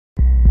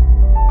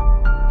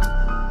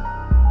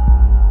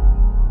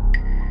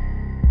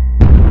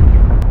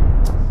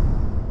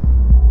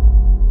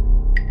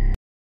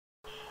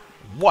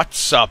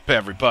What's up,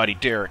 everybody?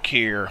 Derek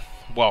here.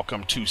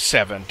 Welcome to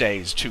 7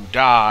 Days to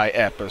Die,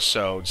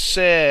 episode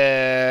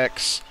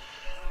 6.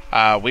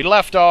 We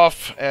left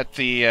off at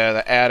the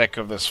attic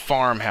of this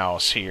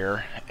farmhouse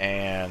here,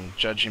 and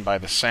judging by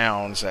the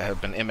sounds that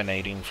have been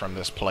emanating from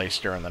this place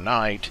during the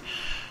night,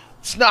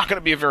 it's not going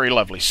to be a very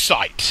lovely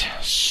sight.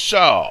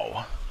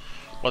 So,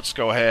 let's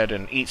go ahead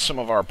and eat some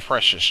of our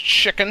precious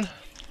chicken.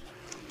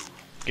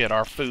 Get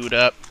our food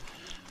up.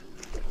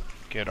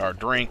 Get our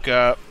drink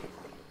up.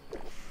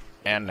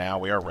 And now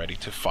we are ready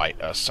to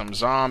fight us some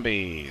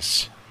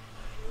zombies.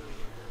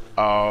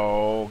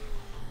 Oh.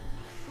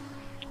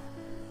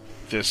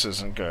 This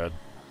isn't good.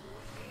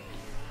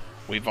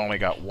 We've only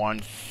got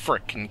one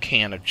frickin'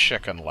 can of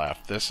chicken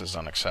left. This is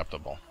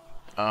unacceptable.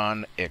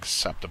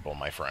 Unacceptable,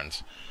 my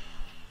friends.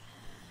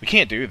 We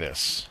can't do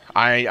this.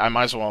 I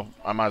might as well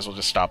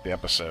just stop the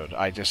episode.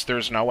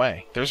 There's no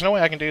way. There's no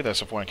way I can do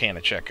this with one can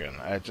of chicken.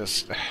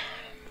 It's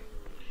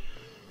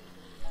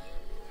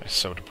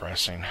so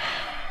depressing.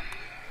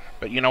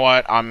 But you know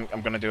what? I'm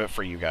gonna do it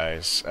for you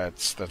guys.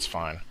 That's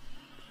fine.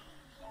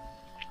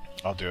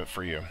 I'll do it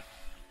for you.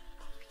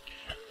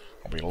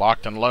 Are we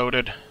locked and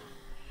loaded?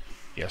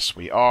 Yes,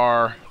 we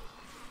are.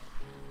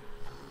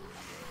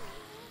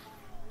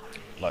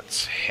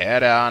 Let's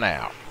head on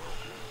out.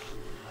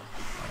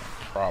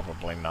 I'm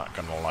probably not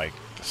gonna like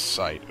the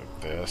sight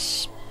of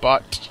this,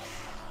 but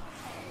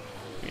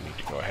we need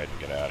to go ahead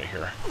and get out of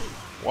here.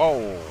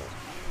 Whoa!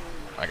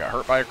 I got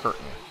hurt by a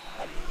curtain.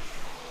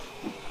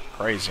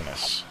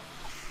 Craziness.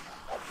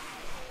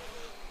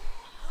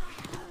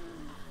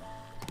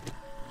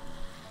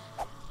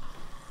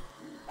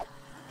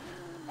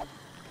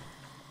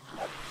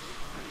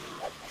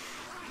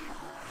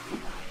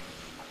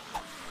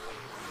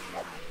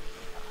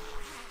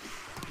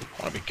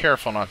 I want to be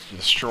careful not to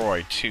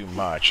destroy too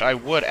much. I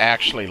would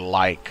actually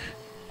like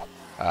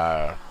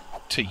to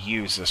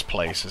use this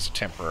place as a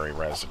temporary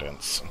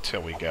residence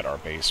until we get our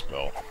base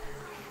built.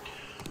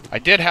 I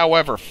did,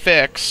 however,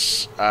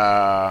 fix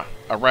a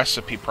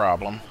recipe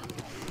problem.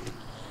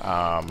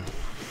 And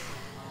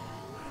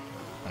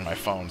my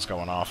phone's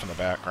going off in the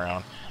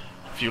background.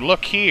 If you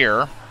look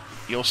here,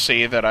 you'll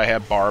see that I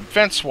have barbed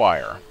fence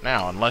wire.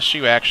 Now, unless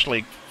you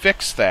actually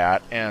fix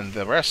that in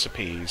the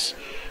recipes,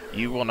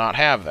 you will not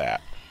have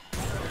that.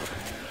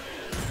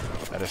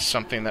 That is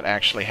something that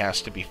actually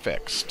has to be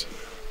fixed.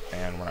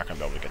 And we're not going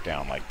to be able to get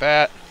down like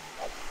that.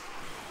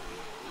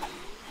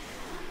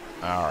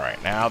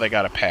 Alright, now they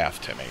got a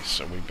path to me,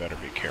 so we better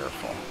be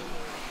careful.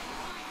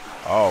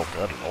 Oh,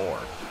 good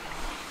lord.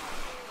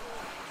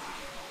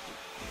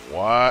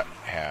 What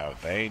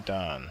have they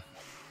done?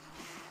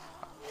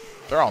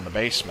 They're all in the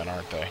basement,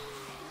 aren't they?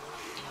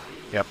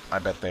 Yep, I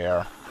bet they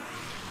are.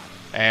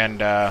 And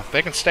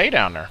they can stay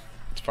down there,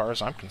 as far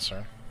as I'm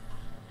concerned.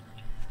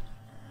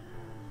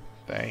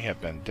 They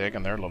have been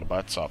digging their little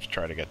butts off to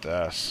try to get to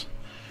us.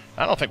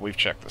 I don't think we've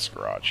checked this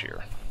garage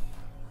here.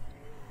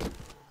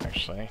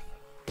 Actually,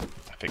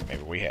 I think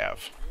maybe we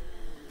have.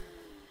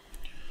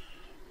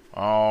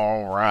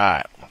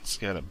 Alright, let's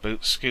get a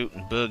boot, scoot,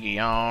 and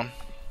boogie on.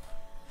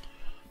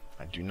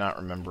 I do not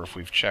remember if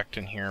we've checked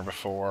in here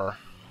before.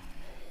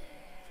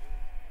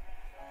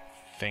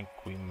 I think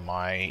we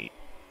might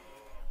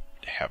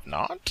have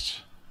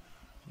not.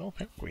 I don't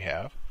think we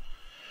have.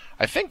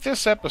 I think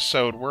this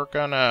episode we're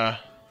gonna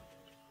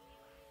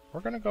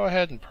go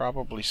ahead and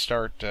probably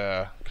start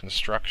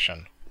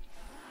construction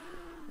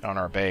on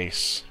our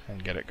base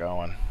and get it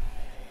going.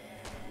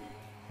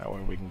 That way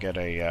we can get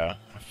a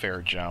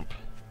fair jump.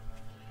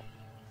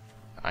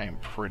 I am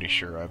pretty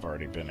sure I've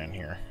already been in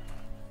here.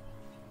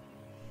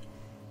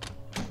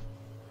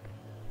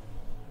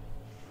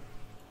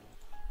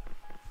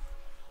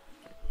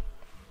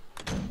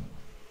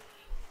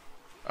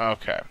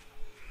 Okay.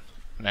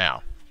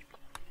 Now,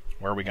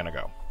 where are we gonna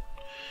go?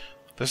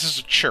 This is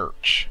a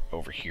church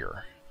over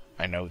here.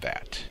 I know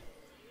that.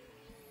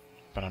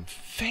 But I'm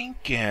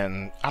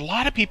thinking a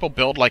lot of people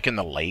build like in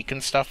the lake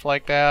and stuff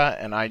like that,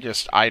 and I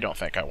don't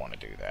think I want to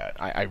do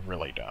that. I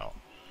really don't.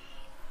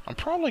 I'm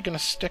probably going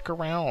to stick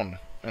around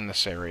in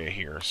this area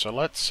here. So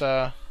let's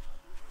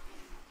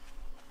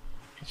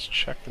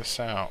check this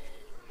out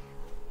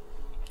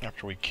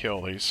after we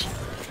kill these.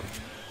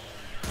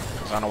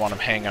 Because I don't want them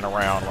hanging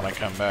around when I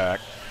come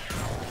back.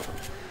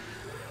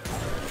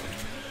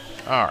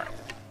 Alright.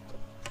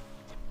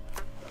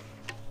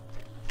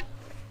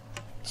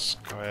 Let's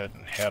go ahead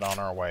and head on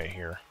our way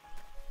here.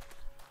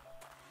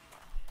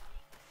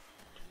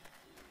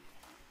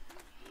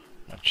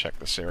 I'm going to check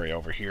this area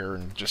over here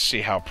and just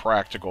see how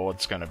practical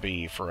it's going to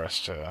be for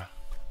us to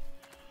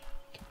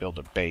build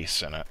a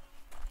base in it.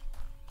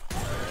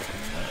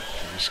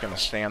 If you're just going to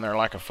stand there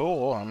like a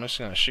fool, I'm just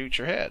going to shoot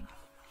your head.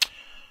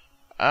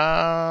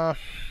 Well,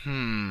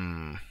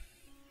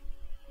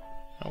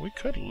 we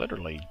could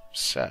literally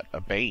set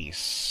a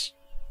base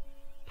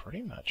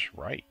pretty much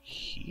right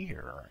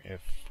here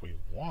if we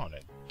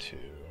wanted to.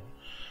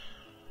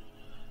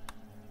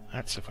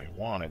 That's if we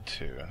wanted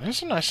to.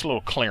 There's a nice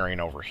little clearing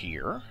over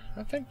here.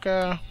 I think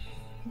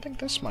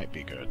this might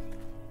be good.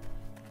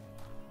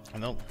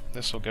 And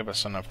this will give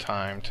us enough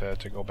time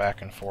to go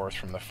back and forth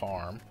from the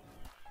farm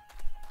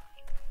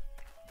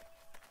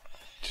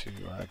to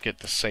get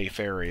the safe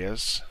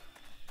areas.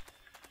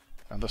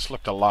 Now this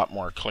looked a lot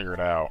more cleared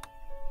out.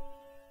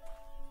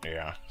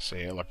 Yeah, see,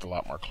 it looked a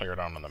lot more cleared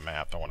out on the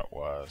map than what it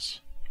was.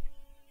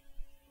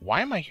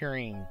 Why am I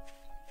hearing...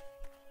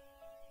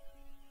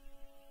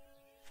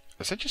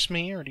 Is that just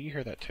me, or do you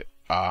hear that too?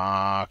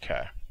 Ah,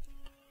 okay.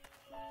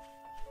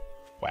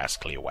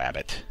 Wascally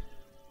Wabbit.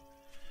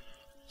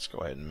 Let's go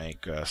ahead and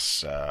make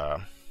us...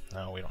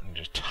 no, we don't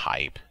need to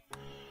type.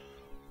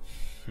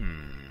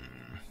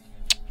 Let's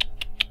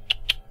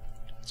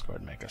go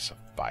ahead and make us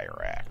a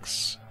fire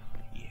axe.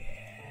 Yeah.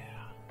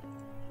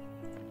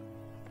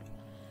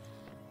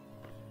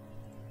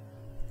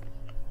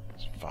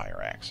 These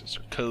fire axes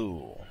are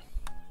cool.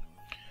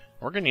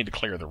 We're going to need to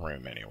clear the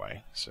room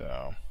anyway,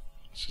 so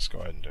let's just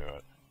go ahead and do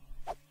it.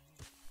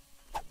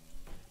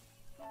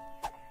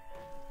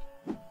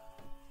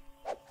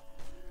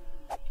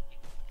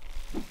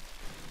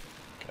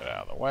 Get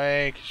out of the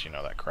way, because you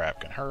know that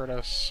crap can hurt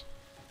us.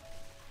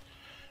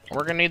 We're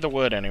going to need the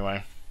wood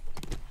anyway.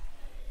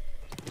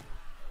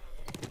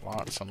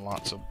 Lots and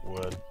lots of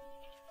wood.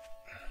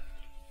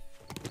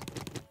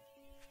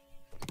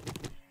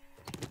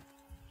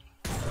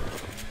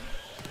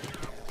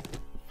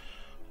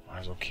 Might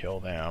as well kill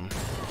them.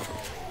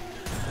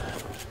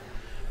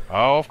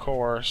 Oh, of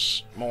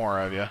course. More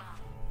of you.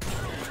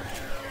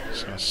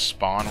 Just gonna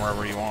spawn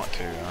wherever you want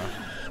to,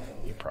 huh?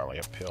 You probably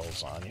have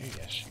pills on you.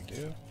 Yes, you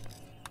do.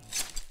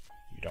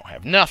 You don't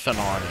have nothing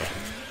on you.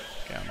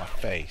 Get out of my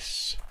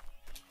face.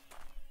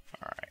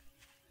 Alright.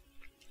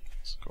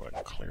 Let's go ahead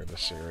and clear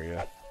this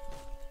area.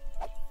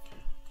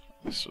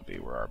 This will be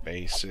where our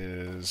base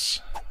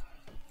is.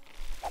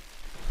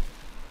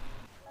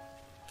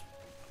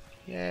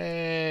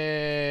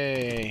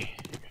 Yay!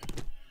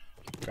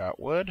 Got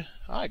wood?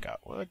 I got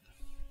wood.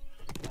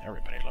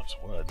 Everybody loves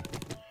wood.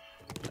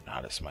 But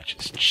not as much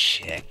as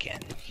chicken.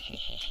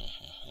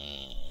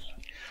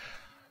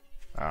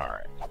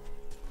 Alright.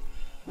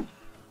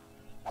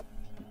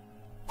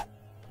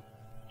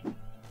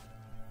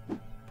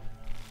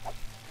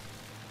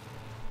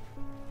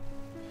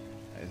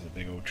 There's a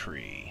big old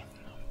tree.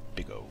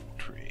 Big old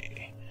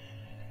tree.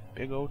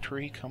 Big old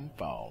tree come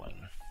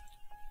falling.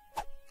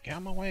 Get out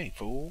of my way,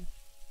 fool.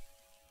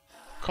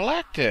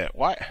 Collect it!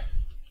 Why?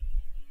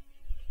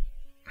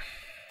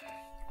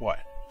 What?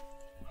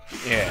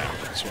 Yeah,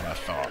 that's what I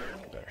thought.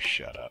 Better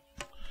shut up.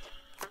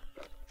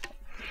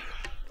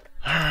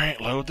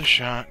 Alright, load the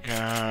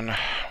shotgun.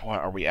 What,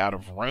 are we out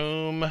of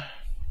room?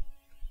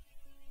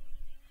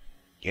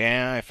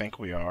 Yeah, I think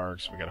we are,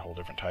 because we got a whole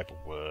different type of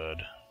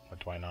wood.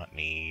 What do I not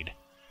need?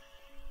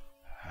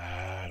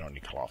 I don't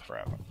need cloth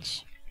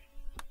fragments.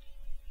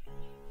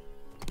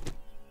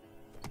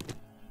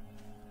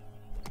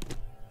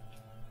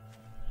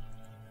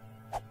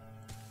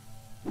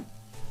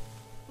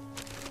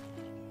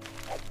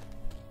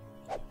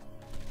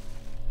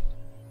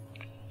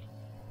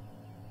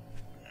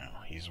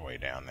 He's way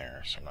down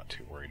there, so I'm not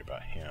too worried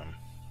about him.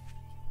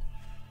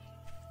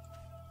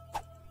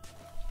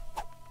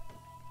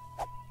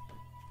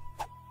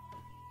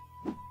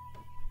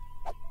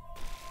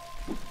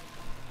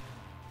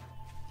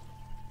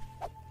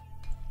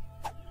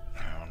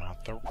 No,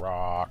 not the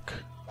rock.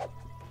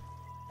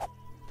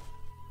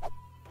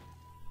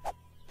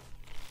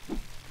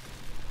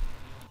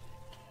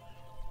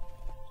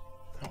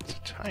 Oh, it's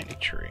a tiny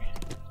tree.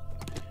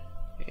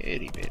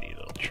 Itty bitty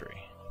little tree.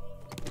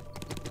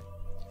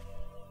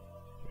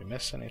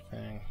 Miss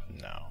anything?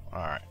 No.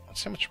 Alright, let's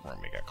see how much room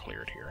we got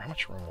cleared here. How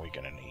much room are we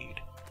gonna need?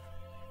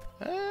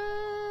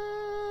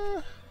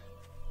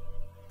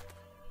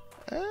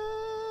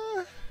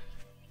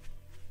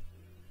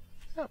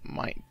 That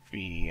might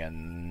be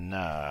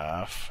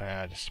enough.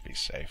 Just to be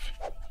safe.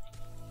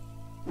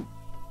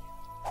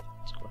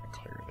 Let's go ahead and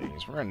clear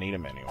these. We're gonna need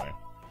them anyway.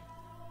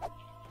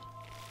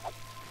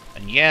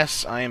 And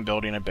yes, I am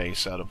building a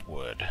base out of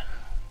wood.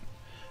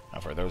 Now,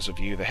 for those of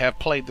you that have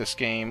played this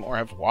game or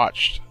have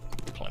watched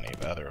plenty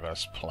of other of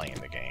us playing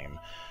the game,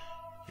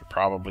 you're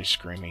probably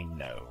screaming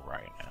no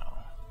right now.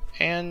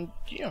 And,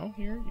 you know,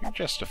 you're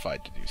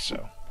justified to do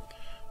so.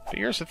 But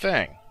here's the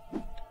thing.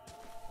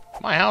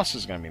 My house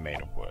is going to be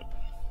made of wood.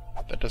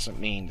 That doesn't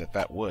mean that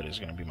that wood is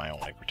going to be my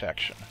only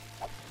protection.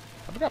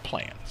 I've got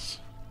plans.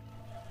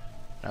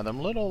 Now,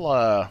 them little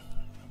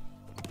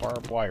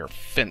barbed wire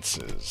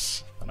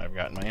fences that I've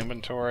got in my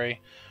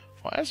inventory,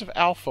 well, as of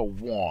Alpha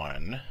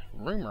 1,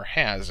 rumor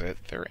has it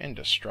they're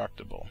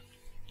indestructible.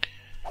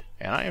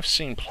 And I have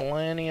seen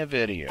plenty of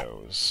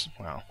videos,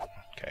 well,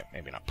 okay,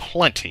 maybe not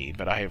plenty,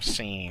 but I have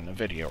seen a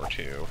video or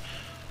two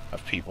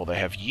of people that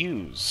have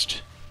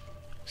used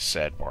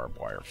said barbed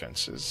wire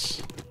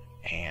fences,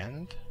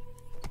 and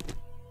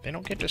they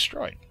don't get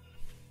destroyed.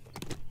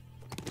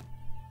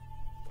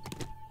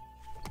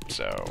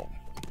 So,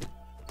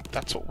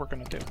 that's what we're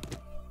going to do.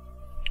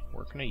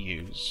 We're going to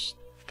use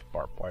the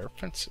barbed wire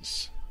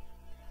fences,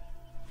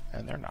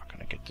 and they're not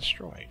going to get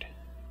destroyed.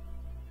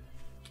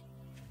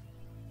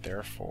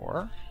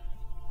 Therefore,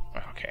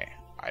 okay,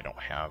 I don't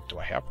have... Do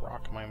I have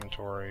rock in my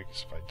inventory?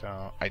 Because if I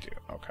don't... I do.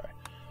 Okay.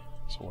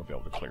 So we'll be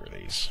able to clear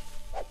these.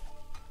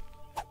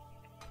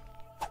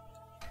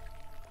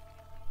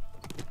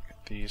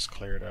 Get these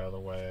cleared out of the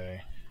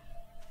way.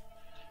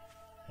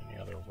 Any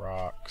other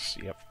rocks?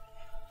 Yep.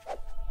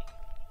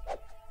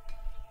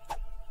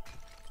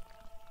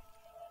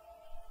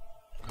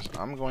 Because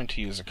I'm going to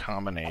use a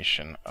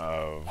combination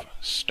of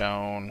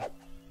stone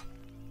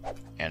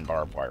and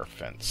barbed wire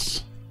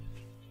fence.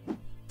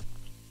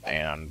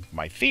 And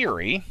my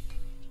theory,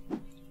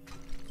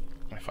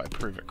 if I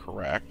prove it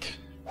correct,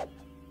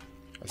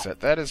 is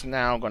that that is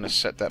now going to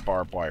set that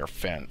barbed wire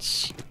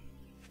fence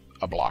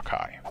a block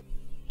high.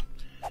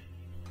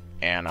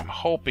 And I'm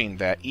hoping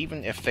that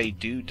even if they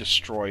do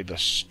destroy the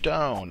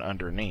stone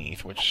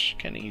underneath, which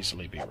can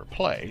easily be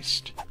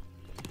replaced,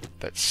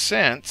 that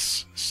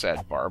since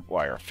said barbed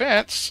wire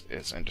fence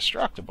is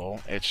indestructible,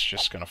 it's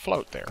just going to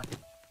float there.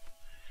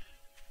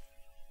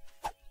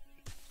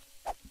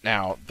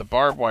 Now, the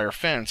barbed wire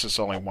fence is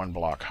only 1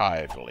 block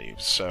high, I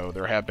believe, so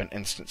there have been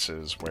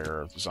instances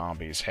where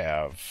zombies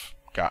have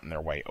gotten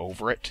their way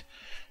over it,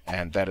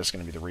 and that is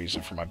going to be the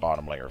reason for my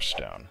bottom layer of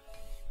stone.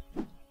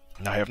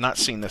 Now, I have not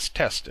seen this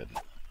tested,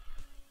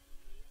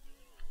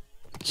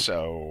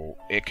 so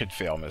it could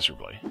fail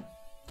miserably.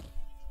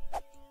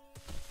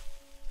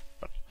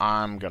 But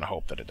I'm going to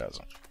hope that it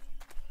doesn't.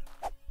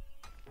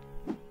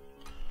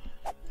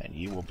 And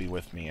you will be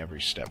with me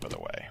every step of the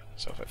way.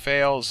 So if it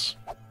fails,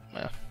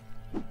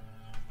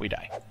 we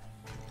die.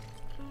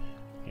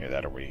 Either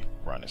that or we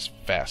run as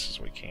fast as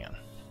we can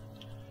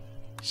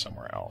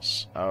somewhere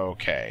else.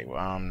 Okay, well,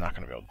 I'm not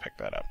going to be able to pick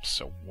that up,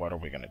 so what are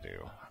we going to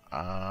do?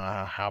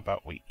 How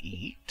about we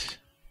eat?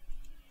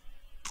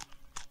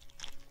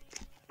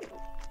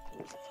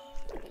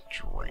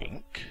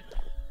 Drink.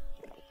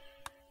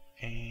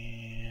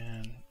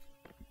 And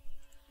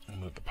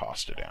move the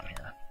pasta down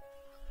here.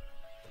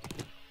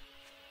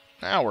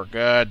 Now we're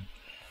good.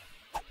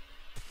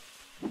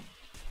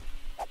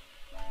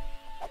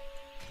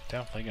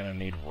 Definitely going to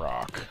need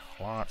rock.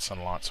 Lots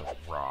and lots of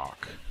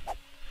rock.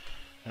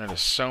 And it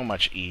is so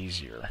much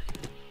easier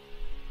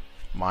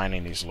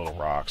mining these little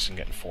rocks and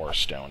getting 4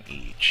 stone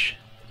each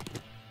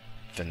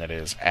than it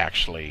is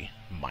actually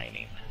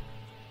mining.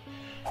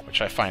 Which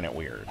I find it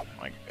weird.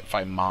 Like, if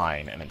I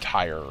mine an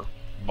entire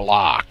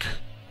block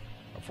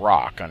of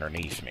rock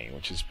underneath me,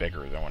 which is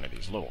bigger than one of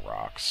these little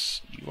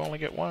rocks, you only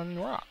get 1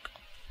 rock.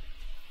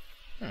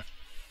 But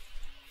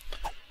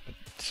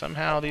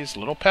somehow these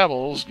little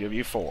pebbles give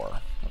you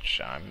 4. Which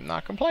I'm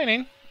not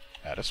complaining.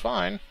 That is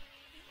fine.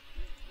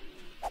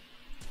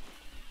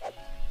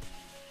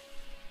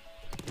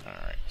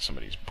 Alright,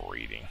 somebody's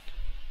breathing.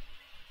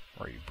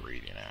 Where are you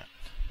breathing at?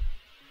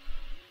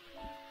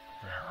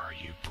 Where are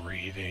you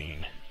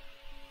breathing?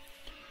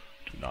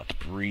 Do not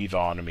breathe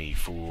on me,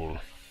 fool.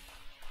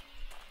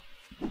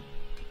 What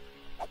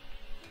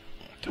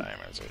time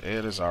is it?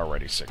 It is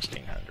already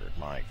 1600.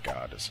 My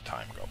God, does the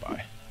time go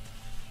by.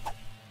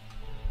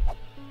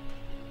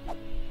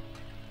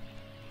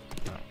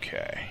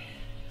 Okay.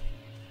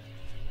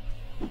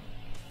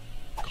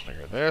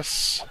 Clear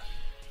this.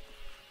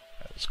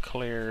 That is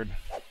cleared.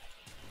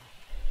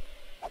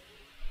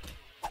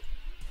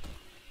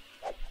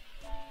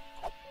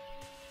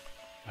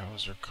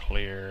 Those are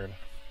cleared.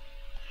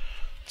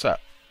 What's up?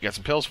 You got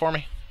some pills for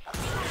me?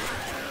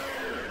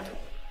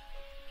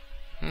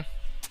 You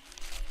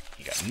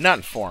got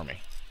nothing for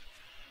me.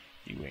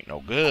 You ain't no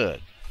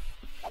good.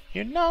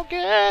 You're no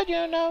good,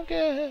 you're no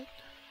good.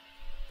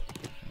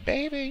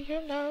 Baby,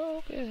 you're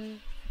no good.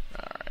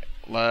 Alright,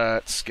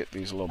 let's get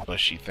these little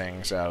bushy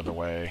things out of the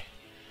way.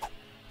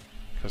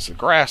 Because the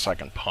grass I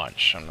can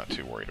punch. I'm not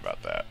too worried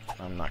about that.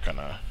 I'm not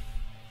gonna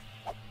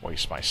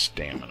waste my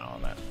stamina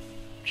on that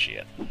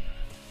shit.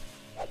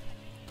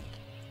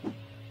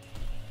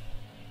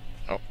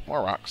 Oh,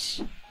 more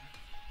rocks.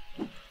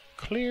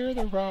 Clear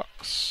the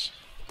rocks.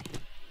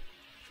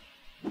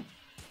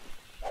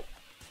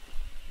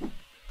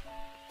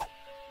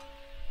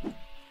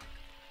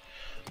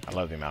 I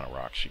love the amount of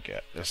rocks you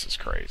get. This is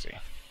crazy.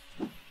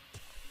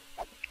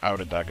 I would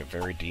have dug a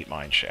very deep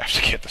mine shaft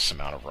to get this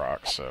amount of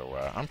rocks,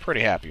 so I'm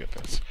pretty happy with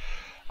this.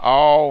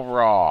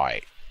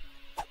 Alright.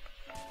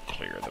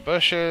 Clear the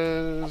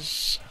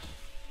bushes.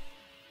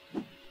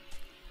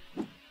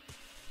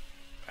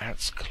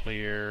 That's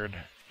cleared.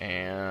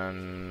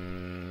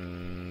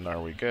 And are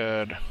we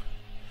good?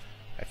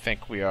 I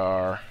think we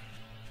are.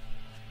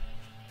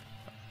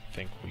 I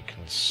think we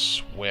can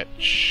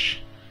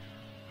switch.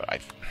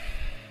 But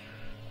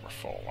we're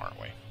full, aren't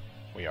we?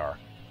 We are.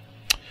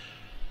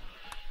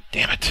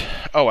 Damn it.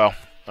 Oh well.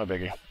 No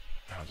biggie.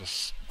 I'll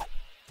just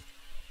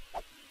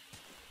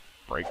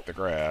break the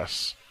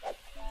grass.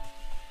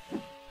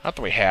 Not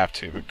that we have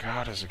to, but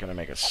God, is it going to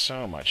make it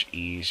so much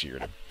easier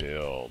to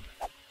build.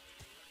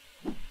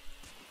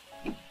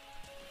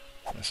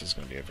 This is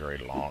going to be a very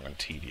long and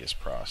tedious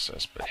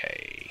process, but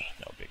hey,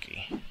 no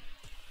biggie.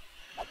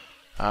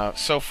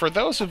 So for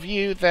those of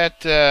you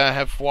that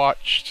have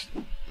watched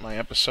my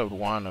episode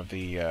 1 of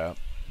the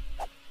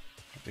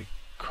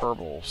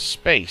Kerbal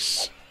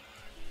Space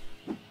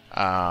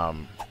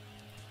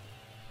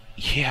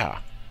Yeah.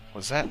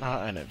 Was that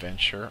not an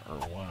adventure or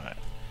what?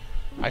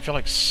 I feel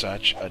like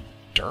such a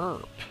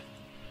derp.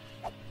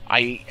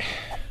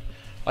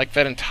 Like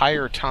that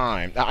entire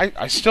time.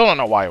 I still don't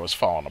know why it was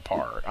falling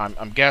apart.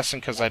 I'm guessing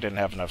because I didn't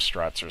have enough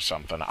struts or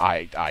something.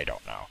 I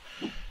don't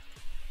know.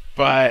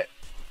 But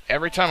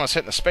every time I was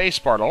hitting the space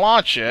bar to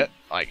launch it,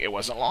 like it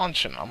wasn't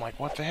launching. I'm like,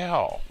 what the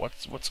hell?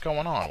 What's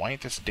going on? Why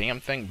ain't this damn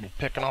thing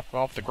picking up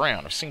off the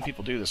ground? I've seen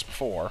people do this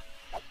before.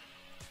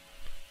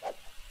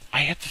 I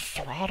had the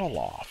throttle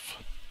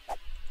off.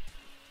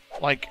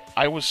 Like,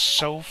 I was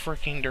so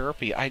freaking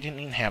derpy, I didn't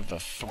even have the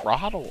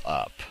throttle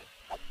up.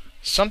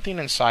 Something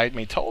inside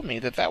me told me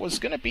that that was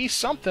going to be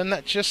something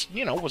that just,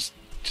 you know, was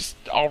just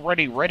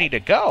already ready to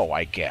go,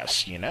 I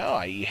guess, you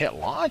know? You hit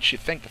launch, you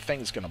think the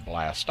thing's going to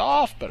blast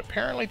off, but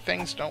apparently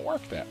things don't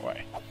work that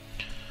way.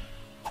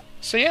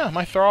 So yeah,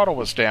 my throttle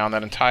was down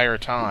that entire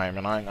time,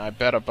 and I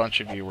bet a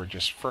bunch of you were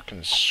just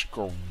frickin'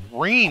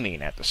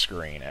 screaming at the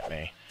screen at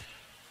me.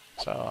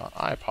 So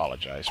I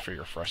apologize for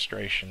your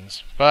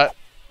frustrations. But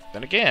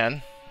then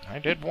again, I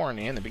did warn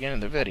you in the beginning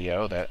of the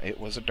video that it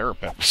was a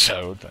derp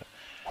episode, that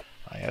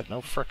I had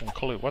no frickin'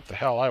 clue what the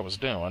hell I was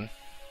doing.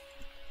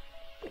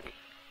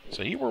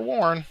 So you were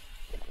warned.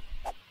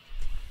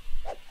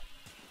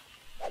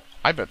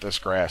 I bet this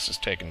grass is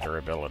taking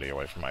durability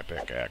away from my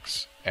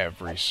pickaxe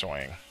every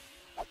swing.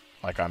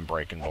 Like I'm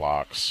breaking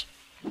blocks.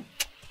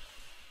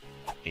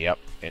 Yep,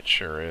 it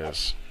sure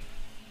is.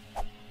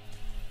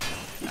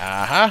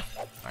 Uh-huh.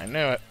 I knew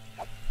it.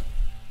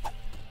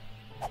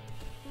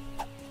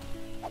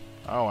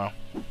 Oh well.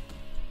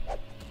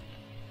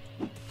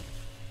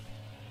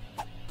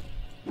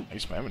 At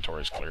least my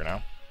inventory's clear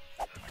now.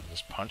 I can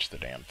just punch the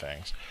damn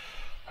things.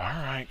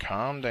 Alright,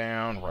 calm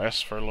down.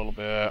 Rest for a little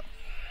bit.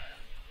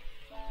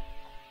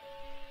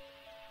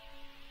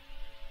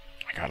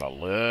 I got a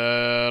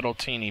little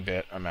teeny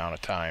bit amount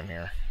of time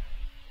here.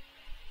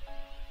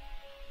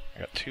 I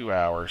got 2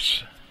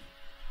 hours.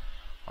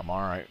 I'm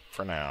alright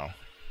for now.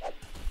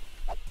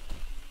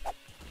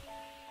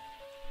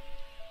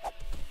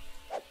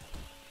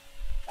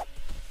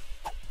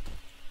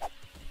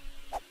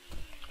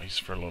 At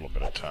least for a little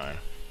bit of time.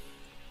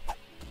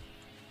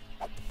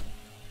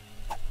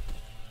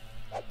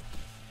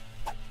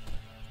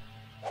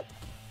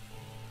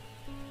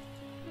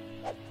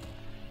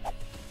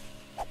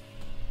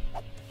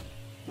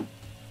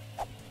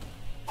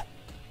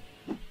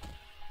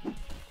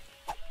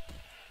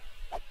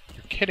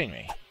 Kidding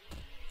me?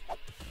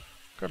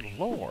 Good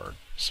lord.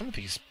 Some of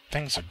these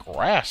things of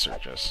grass are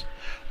just...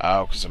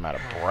 Oh, because I'm out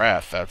of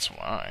breath, that's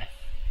why.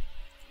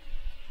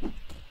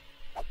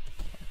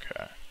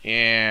 Okay.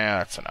 Yeah,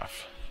 that's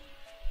enough.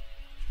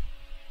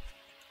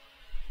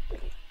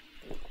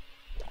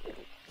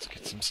 Let's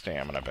get some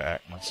stamina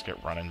back. Let's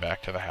get running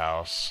back to the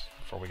house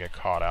before we get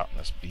caught out in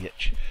this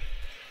bitch.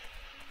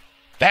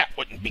 That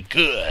wouldn't be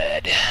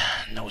good.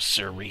 No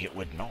sirree, it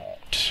would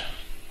not.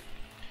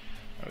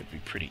 That would be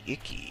pretty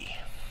icky.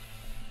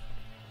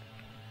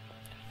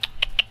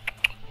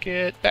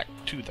 Get back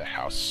to the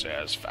house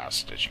as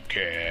fast as you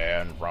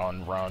can.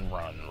 Run, run,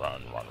 run,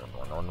 run, run,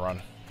 run, run,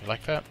 run. You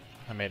like that?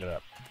 I made it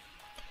up.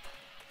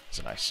 It's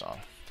a nice song.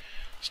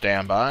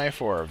 Stand by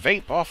for a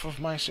vape off of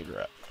my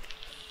cigarette.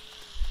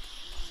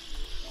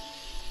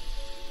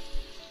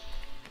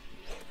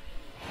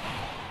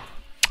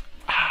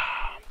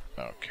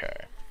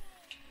 Okay.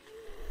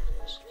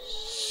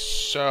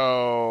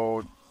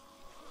 So...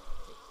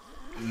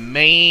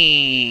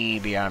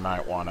 maybe I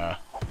might want to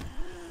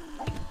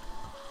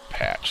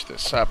patch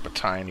this up a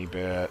tiny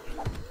bit,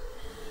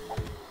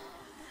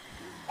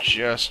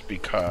 just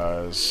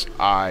because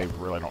I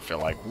really don't feel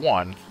like,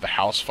 one, the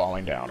house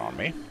falling down on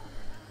me,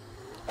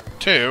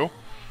 two,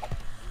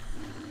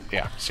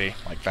 yeah, see,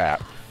 like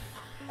that.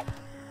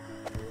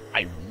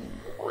 I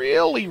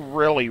really,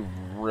 really,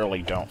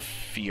 really don't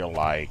feel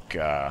like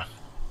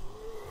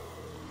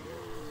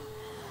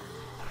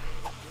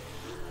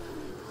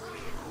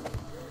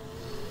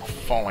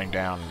falling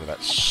down into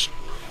that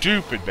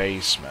stupid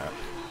basement.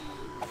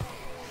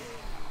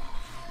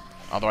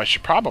 Although I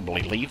should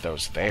probably leave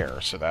those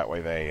there, so that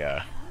way they,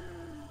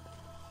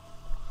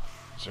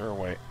 Is there a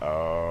way?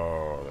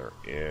 Oh, there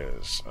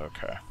is.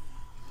 Okay.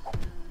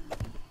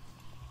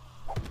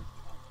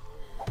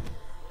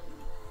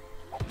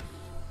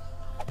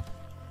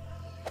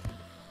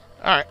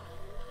 Alright.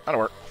 That'll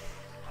work.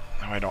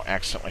 Now I don't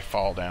accidentally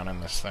fall down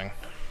in this thing.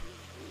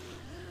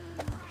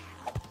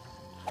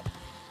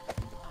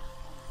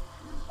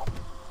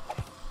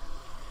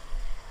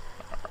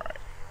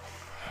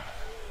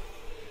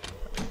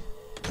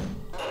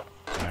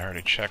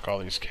 Check all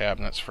these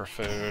cabinets for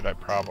food. I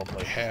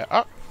probably have...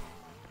 Oh!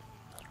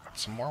 Got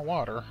some more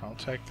water. I'll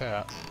take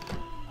that.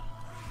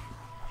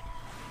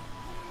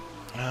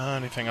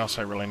 Anything else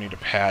I really need to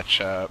patch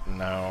up?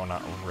 No,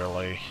 not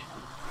really.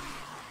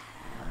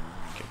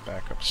 Get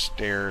back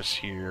upstairs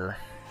here.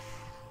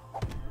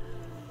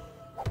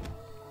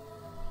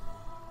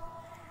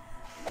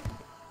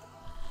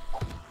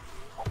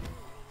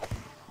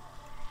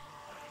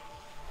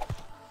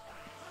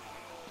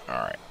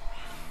 Alright.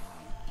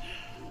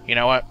 You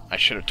know what? I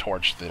should have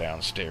torched the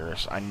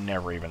downstairs. I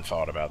never even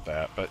thought about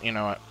that. But you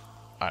know what?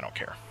 I don't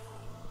care.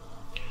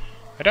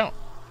 I don't.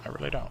 I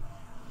really don't.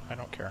 I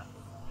don't care.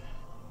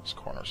 This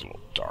corner's a little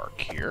dark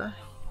here.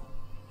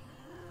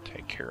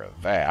 Take care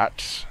of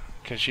that.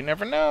 Because you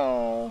never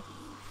know.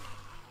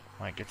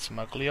 Might get some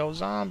ugly old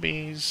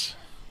zombies.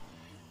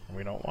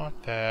 We don't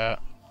want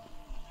that.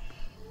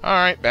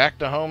 Alright, back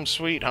to home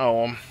sweet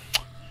home.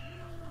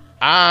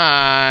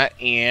 I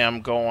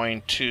am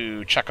going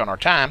to check on our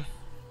time.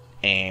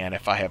 And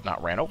if I have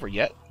not ran over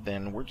yet,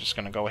 then we're just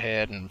going to go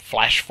ahead and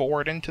flash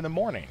forward into the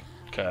morning.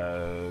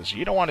 Because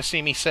you don't want to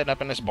see me sitting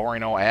up in this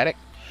boring old attic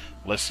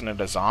listening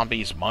to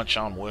zombies munch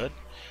on wood.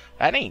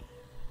 That ain't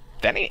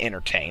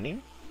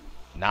entertaining.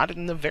 Not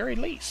in the very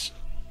least.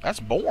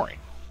 That's boring.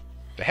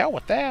 The hell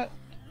with that.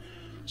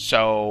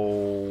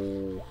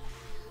 So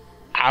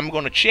I'm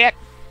going to check,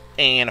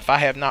 and if I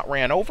have not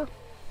ran over,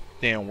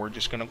 then we're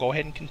just going to go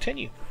ahead and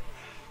continue.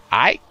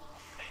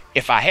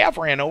 If I have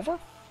ran over,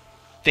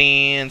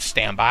 then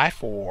stand by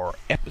for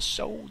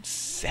episode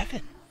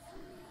 7.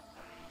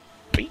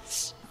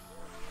 Peace.